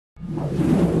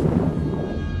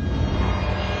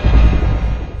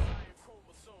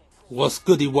What's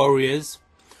goody, warriors?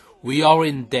 We are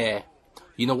in there.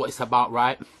 You know what it's about,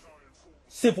 right?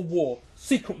 Civil War,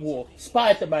 Secret War,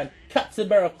 Spider-Man, Captain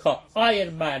America,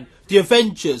 Iron Man, the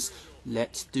Avengers.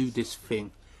 Let's do this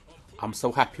thing. I'm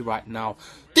so happy right now.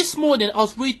 This morning I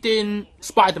was reading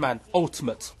Spider-Man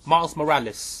Ultimate, Miles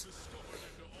Morales.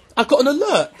 I got an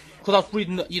alert, because I was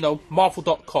reading,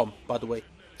 Marvel.com, by the way.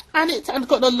 And I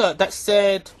got an alert that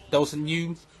said there was a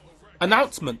new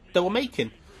announcement they were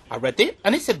making. I read it,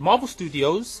 and it said Marvel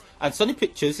Studios and Sony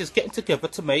Pictures is getting together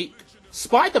to make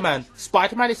Spider-Man.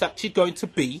 Spider-Man is actually going to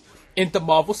be in the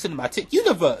Marvel Cinematic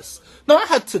Universe. Now, I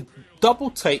had to double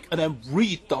take and then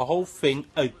read the whole thing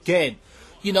again.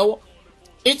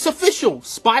 It's official.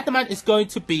 Spider-Man is going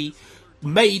to be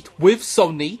made with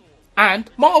Sony and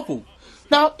Marvel.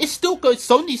 Now,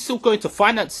 Sony's still going to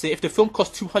finance it. If the film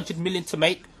costs $200 million to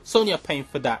make, Sony are paying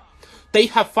for that. They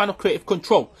have final creative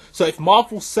control. So if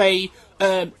Marvel say,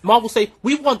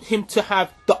 we want him to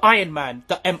have the Iron Man,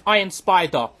 the Iron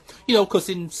Spider. Because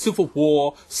in Civil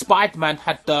War, Spider-Man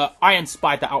had the Iron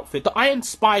Spider outfit. The Iron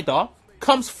Spider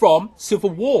comes from Civil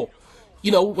War.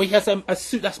 Where he has a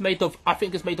suit that's made of, I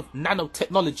think it's made of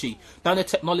nanotechnology,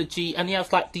 and he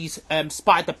has like these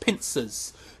spider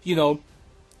pincers,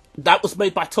 that was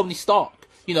made by Tony Stark,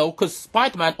 because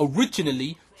Spider-Man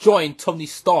originally joined Tony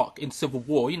Stark in Civil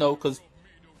War, because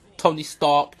Tony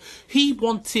Stark, he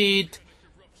wanted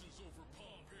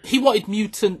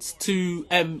mutants to,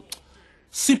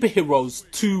 superheroes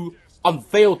to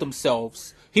unveil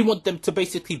themselves. He wanted them to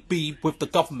basically be with the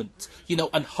government,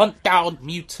 and hunt down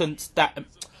mutants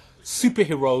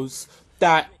superheroes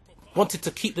that wanted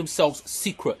to keep themselves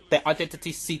secret, their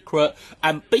identity secret,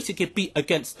 and basically be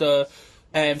against the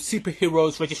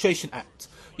Superheroes Registration Act.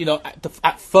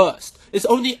 At first, it's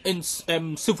only in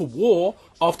Civil War.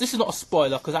 This is not a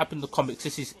spoiler because it happened in the comics.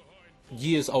 This is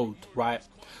years old, right?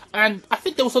 And I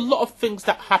think there was a lot of things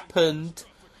that happened.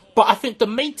 But I think the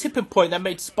main tipping point that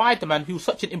made Spider-Man, who was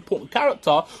such an important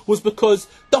character, was because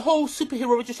the whole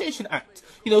Superhero Registration Act.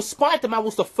 Spider-Man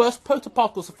was the first, Peter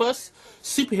Parker was the first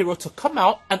superhero to come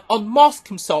out and unmask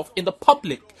himself in the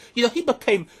public. He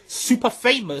became super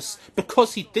famous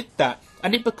because he did that.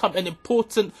 And it became an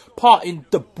important part in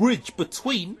the bridge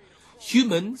between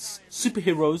humans,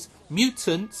 superheroes,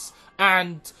 mutants,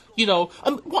 and,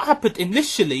 what happened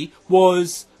initially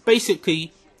was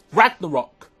basically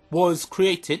Ragnarok was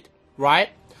created, right?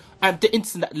 And the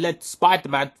incident that led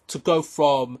Spider-Man to go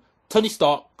from Tony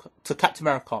Stark to Captain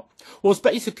America was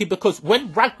basically because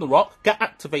when Ragnarok got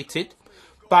activated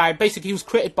he was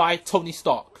created by Tony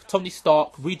Stark. Tony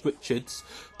Stark, Reed Richards,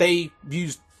 they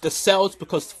used the cells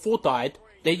because Thor died.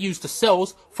 They used the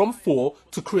cells from Thor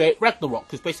to create Ragnarok,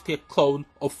 who's basically a clone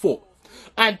of Thor.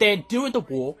 And then during the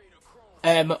war,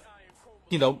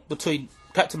 between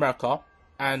Captain America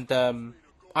and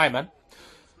Iron Man,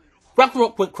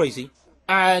 Ragnarok went crazy,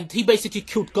 and he basically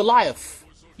killed Goliath,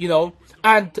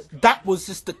 and that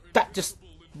just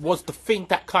was the thing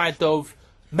that kind of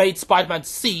made Spider-Man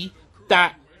see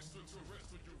that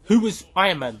who is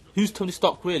Iron Man, who's Tony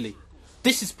Stark really?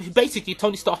 This is basically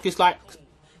Tony Stark is like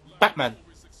Batman,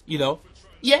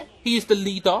 Yeah, he is the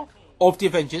leader of the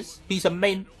Avengers. He's a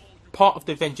main part of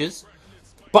the Avengers,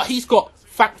 but he's got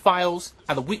fact files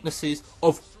and the weaknesses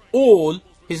of all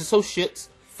his associates,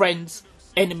 friends,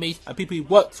 enemies, and people he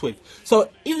works with. So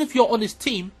even if you're on his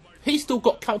team, he's still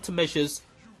got countermeasures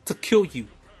to kill you,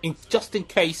 just in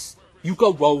case you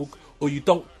go rogue or you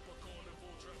don't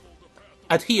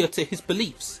adhere to his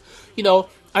beliefs.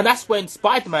 And that's when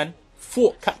Spider-Man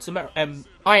fought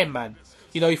Iron Man.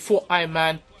 He fought Iron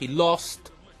Man, he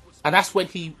lost, and that's when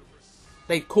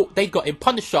they got him.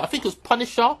 Punisher, I think it was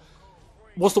Punisher,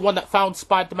 was the one that found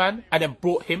Spider-Man and then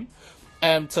brought him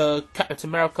to Captain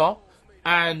America,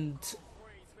 and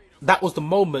that was the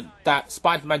moment that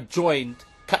Spider-Man joined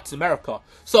Captain America.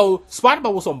 So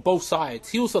Spider-Man was on both sides.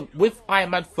 He was with Iron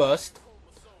Man first,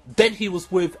 then he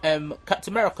was with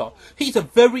Captain America. He's a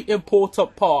very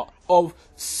important part of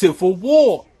Civil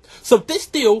War. So this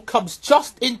deal comes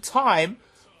just in time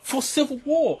for Civil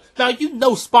War.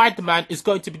 Now, Spider-Man is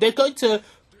going to be... They're going to...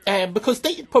 because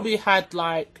they probably had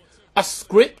like a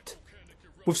script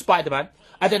with Spider-Man,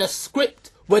 and then a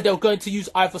script where they were going to use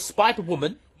either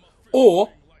Spider-Woman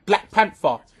or Black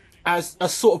Panther as a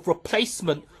sort of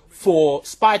replacement for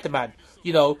Spider-Man.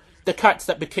 The characters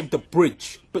that became the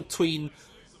bridge between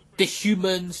the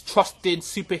humans trusting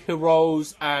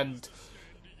superheroes and,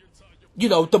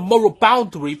 the moral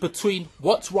boundary between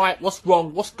what's right, what's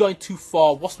wrong, what's going too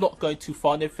far, what's not going too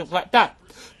far, and everything like that.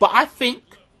 But I think,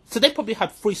 so they probably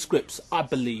had 3 scripts, I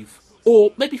believe,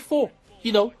 or maybe 4.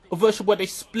 You know, a version where they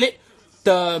split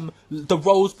the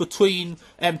roles between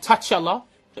T'Challa,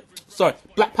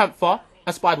 Black Panther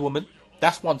and Spider-Woman.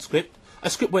 That's one script. A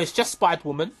script where it's just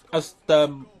Spider-Woman as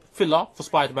the filler for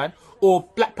Spider-Man, or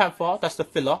Black Panther, that's the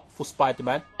filler for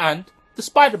Spider-Man, and the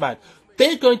Spider-Man.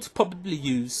 They're going to probably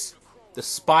use the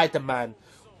Spider-Man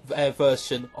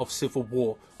version of Civil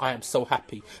War. I am so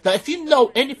happy. Now, if you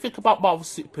know anything about Marvel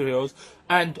superheroes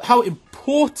and how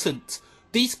important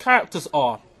these characters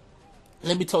are,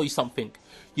 let me tell you something.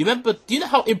 Do you know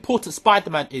how important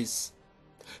Spider-Man is?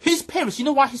 His parents, you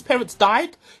know why his parents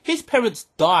died? His parents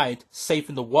died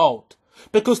saving the world.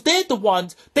 Because they're the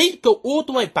ones, they go all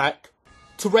the way back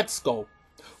to Red Skull,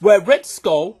 where Red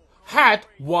Skull had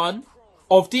one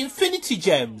of the Infinity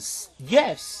Gems.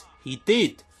 Yes, he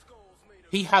did.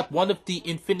 He had one of the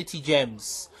Infinity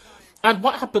Gems. And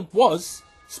what happened was,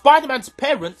 Spider-Man's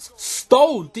parents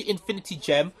stole the Infinity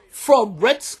Gem from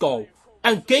Red Skull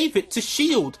and gave it to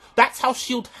S.H.I.E.L.D. That's how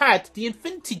S.H.I.E.L.D. had the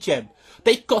Infinity Gem.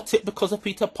 They got it because of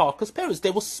Peter Parker's parents. They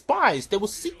were spies. They were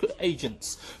secret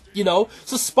agents. You know?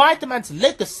 So Spider-Man's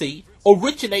legacy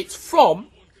originates from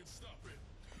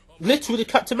literally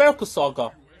Captain America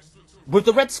saga. With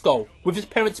the Red Skull. With his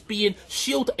parents being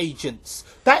S.H.I.E.L.D. agents.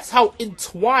 That's how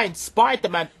entwined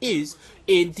Spider-Man is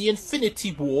in the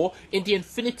Infinity War, in the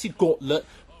Infinity Gauntlet,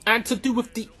 and to do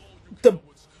with the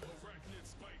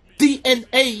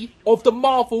DNA of the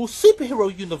Marvel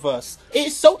superhero universe. It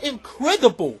is so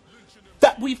incredible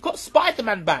that we've got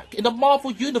Spider-Man back in the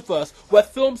Marvel universe where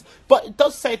films, but it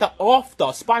does say that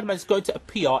after Spider-Man is going to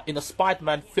appear in a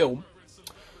Spider-Man film,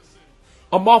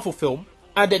 a Marvel film,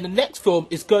 and then the next film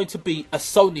is going to be a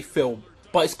Sony film,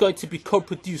 but it's going to be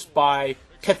co-produced by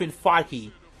Kevin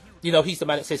Feige. You know, he's the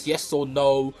man that says yes or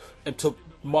no to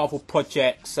Marvel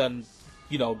projects, and,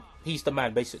 you know, he's the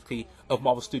man, basically, of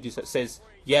Marvel Studios that says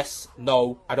yes,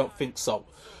 no, I don't think so.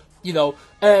 You know,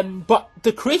 but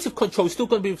the creative control is still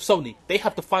going to be with Sony. They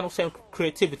have the final say on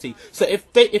creativity. So if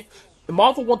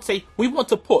Marvel want to say, we want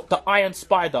to put the Iron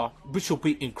Spider, which will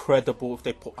be incredible if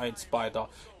they put Iron Spider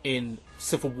in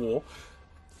Civil War.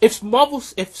 If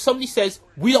Sony says,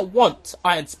 we don't want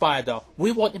Iron Spider,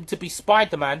 we want him to be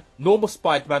Spider-Man, normal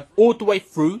Spider-Man, all the way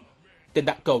through, then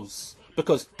that goes.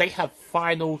 Because they have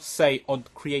final say on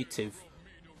creative.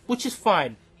 Which is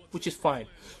fine.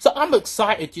 So I'm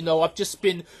excited, you know, I've just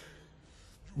been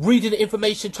reading the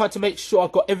information, trying to make sure I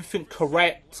got everything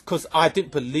correct, because I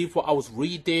didn't believe what I was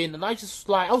reading, and I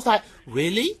was like,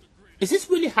 really? Is this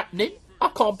really happening? I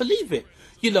can't believe it,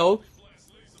 you know.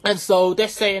 And so they're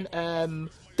saying, I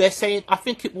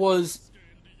think it was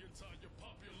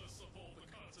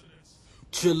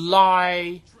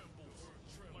July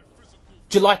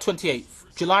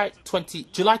 28th, July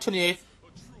 28th,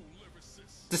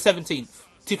 the 17th,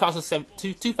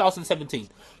 2017.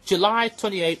 July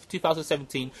 28th,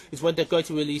 2017 is when they're going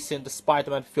to release the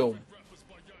Spider-Man film.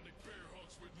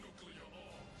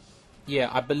 Yeah,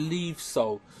 I believe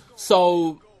so.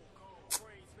 So,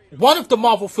 one of the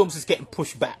Marvel films is getting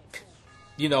pushed back,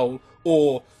 you know,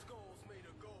 or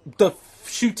the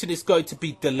shooting is going to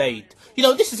be delayed. You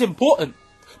know, this is important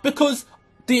because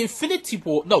the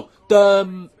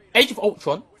Age of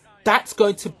Ultron, that's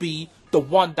going to be the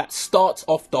one that starts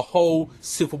off the whole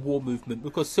Civil War movement,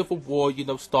 because Civil War, you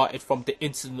know, started from the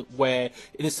incident where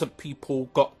innocent people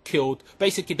got killed.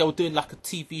 Basically, they were doing like a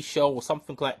TV show or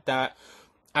something like that,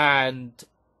 and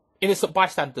innocent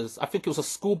bystanders, I think it was a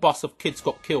school bus of kids,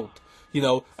 got killed, you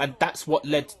know, and that's what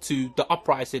led to the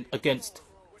uprising against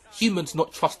humans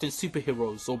not trusting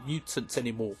superheroes or mutants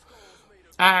anymore.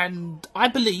 And I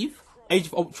believe Age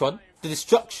of Ultron, the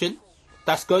destruction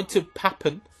that's going to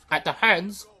happen at the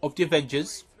hands of the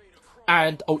Avengers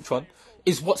and Ultron,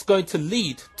 is what's going to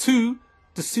lead to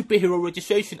the Superhero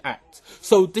Registration Act.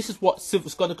 So this is what's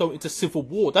going to go into Civil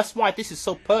War. That's why this is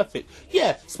so perfect.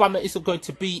 Yeah, Spider-Man isn't going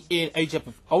to be in Age of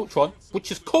Ultron, which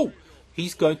is cool.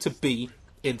 He's going to be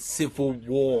in Civil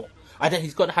War. And then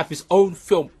he's going to have his own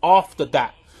film after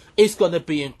that. It's going to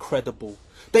be incredible.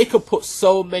 They could put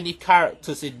so many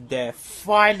characters in there.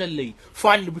 Finally,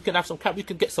 we can have some characters. We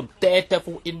can get some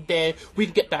Daredevil in there. We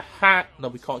can get the Hand. No,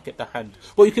 we can't get the Hand.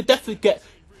 Well, you could definitely get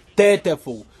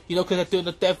Daredevil. You know, because they're doing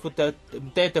the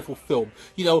Daredevil film.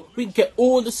 You know, we can get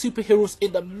all the superheroes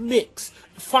in the mix.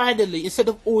 Finally, instead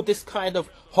of all this kind of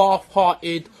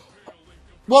half-hearted.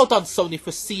 Well done, Sony,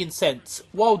 for seeing sense.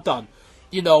 Well done.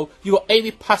 You know, you got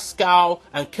Amy Pascal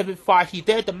and Kevin Feige.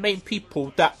 They're the main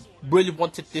people that really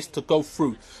wanted this to go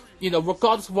through. You know,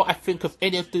 regardless of what I think of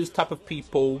any of those type of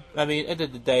people, I mean, at the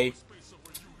end of the day,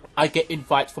 I get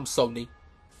invites from Sony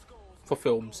for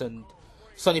films, and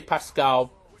Amy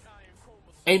Pascal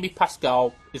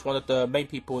is one of the main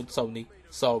people in Sony,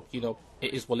 so, you know,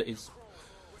 it is what it is.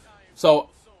 So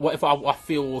whatever I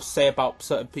feel or say about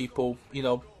certain people, you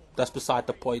know, that's beside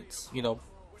the point. You know,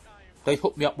 they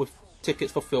hooked me up with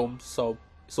tickets for films, so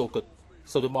it's all good.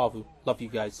 So do Marvel. Love you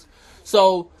guys.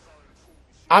 So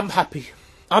I'm happy.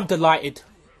 I'm delighted.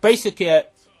 Basically,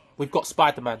 we've got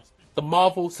Spider-Man. The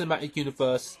Marvel Cinematic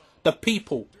Universe. The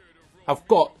people have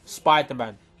got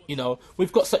Spider-Man. You know,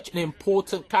 we've got such an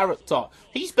important character.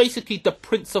 He's basically the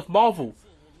Prince of Marvel.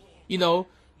 You know,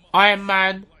 Iron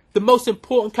Man, the most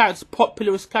important characters,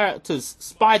 popularist characters,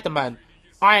 Spider-Man,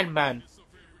 Iron Man,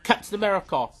 Captain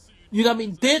America. You know what I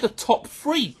mean? They're the top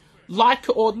three, like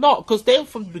it or not, because they were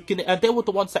from the beginning, and they were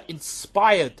the ones that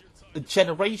inspired the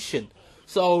generation.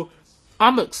 So,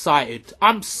 I'm excited.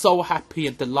 I'm so happy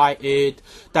and delighted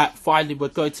that finally we're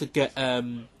going to get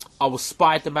our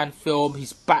Spider-Man film.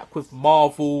 He's back with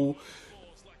Marvel.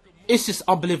 It's just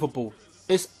unbelievable.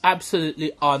 It's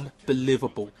absolutely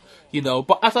unbelievable. You know,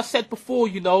 but as I said before,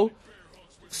 you know,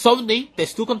 Sony, they're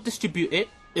still going to distribute it.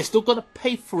 They're still going to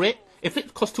pay for it. If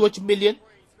it costs 200 million,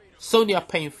 Sony are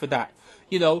paying for that.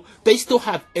 You know, they still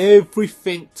have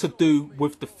everything to do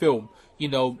with the film, you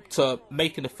know, to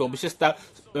making the film. It's just that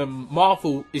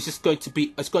Marvel is just going to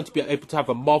be, it's going to be able to have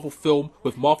a Marvel film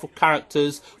with Marvel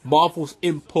characters, Marvel's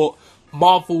input,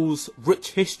 Marvel's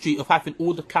rich history of having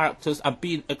all the characters and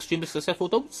being extremely successful.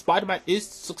 Though Spider-Man is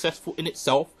successful in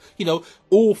itself, you know,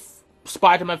 all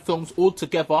Spider-Man films all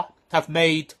together have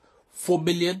made 4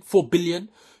 billion,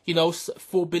 you know,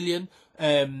 4 billion,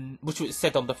 which was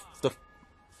said on the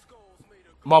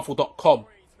Marvel.com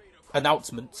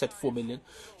announcement, said 4 million,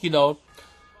 you know.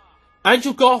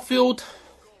 Andrew Garfield,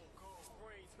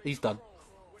 he's done.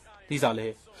 He's out of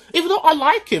here. Even though I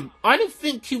like him, I didn't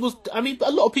think he was. I mean,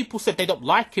 a lot of people said they don't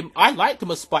like him. I liked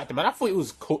him as Spider-Man. I thought it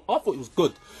was cool. I thought it was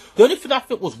good. The only thing I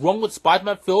think was wrong with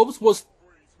Spider-Man films was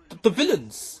the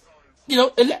villains. You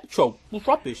know, Electro was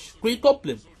rubbish. Green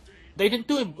Goblin, they didn't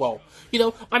do him well. You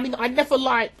know, I mean, I never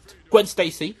liked Gwen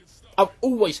Stacy. I've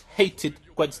always hated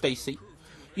Gwen Stacy.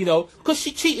 You know, because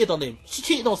she cheated on him. She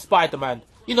cheated on Spider-Man.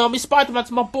 You know, I mean,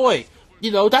 Spider-Man's my boy.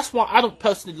 You know, that's why I don't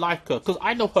personally like her, because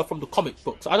I know her from the comic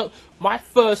books. My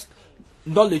first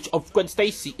knowledge of Gwen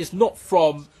Stacy is not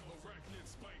from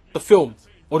the film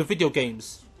or the video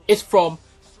games. It's from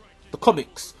the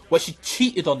comics, where she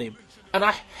cheated on him. And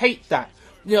I hate that.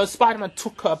 You know, Spider-Man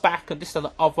took her back and this and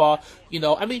the other. You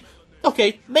know, I mean,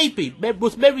 okay, maybe.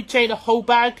 Was Mary Jane a whole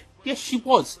bag? Yes, she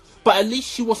was. But at least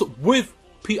she wasn't with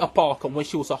Peter Parker when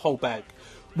she was a whole bag.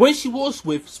 When she was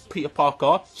with Peter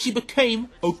Parker, she became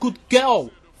a good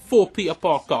girl for Peter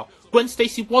Parker. Gwen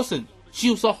Stacy wasn't. She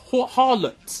was a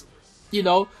harlot. You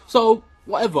know? So,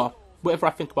 whatever I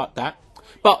think about that.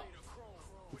 But,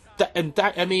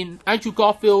 I mean, Andrew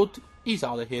Garfield, he's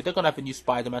out of here. They're going to have a new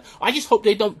Spider-Man. I just hope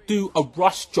they don't do a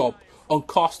rush job on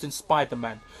casting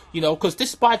Spider-Man. You know, because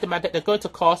this Spider-Man that they're going to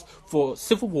cast for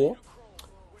Civil War,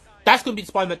 that's going to be the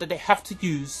Spider-Man that they have to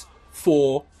use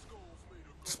for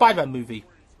the Spider-Man movie.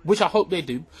 Which I hope they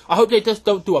do. I hope they just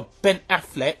don't do a Ben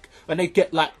Affleck and they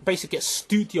get, like, basically a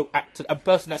studio actor, a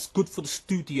person that's good for the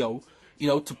studio, you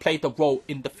know, to play the role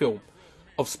in the film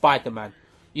of Spider-Man.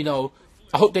 You know,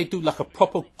 I hope they do, like, a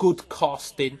proper good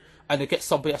casting and they get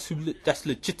somebody that's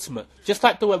legitimate. Just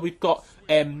like the way we've got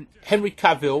Henry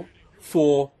Cavill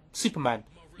for Superman.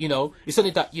 You know, it's only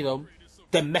that, you know,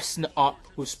 they're messing it up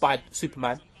with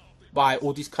Superman by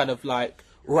all these kind of, like,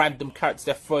 random characters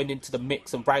they're throwing into the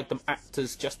mix and random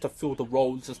actors just to fill the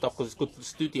roles and stuff because it's good for the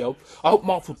studio. I hope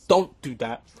Marvel don't do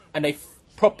that and they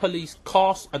properly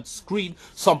cast and screen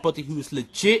somebody who is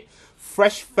legit,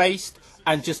 fresh-faced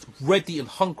and just ready and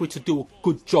hungry to do a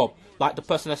good job, like the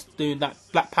person that's doing that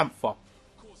Black Panther.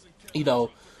 You know,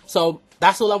 so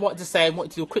that's all I wanted to say. I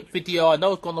wanted to do a quick video. I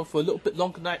know it's gone on for a little bit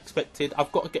longer than I expected.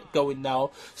 I've got to get going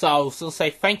now. So I was going to say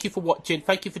thank you for watching.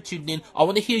 Thank you for tuning in. I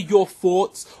want to hear your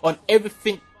thoughts on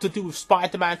everything to do with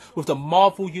Spider-Man, with the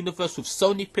Marvel Universe, with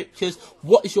Sony Pictures.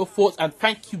 What is your thoughts? And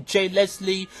thank you, Jay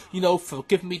Leslie, you know, for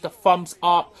giving me the thumbs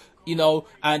up, you know,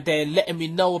 and then letting me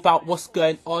know about what's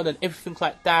going on and everything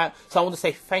like that. So I want to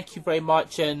say thank you very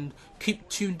much and keep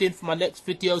tuned in for my next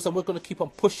videos. And we're going to keep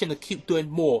on pushing and keep doing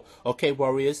more. Okay,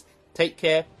 Warriors? Take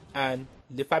care and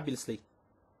live fabulously.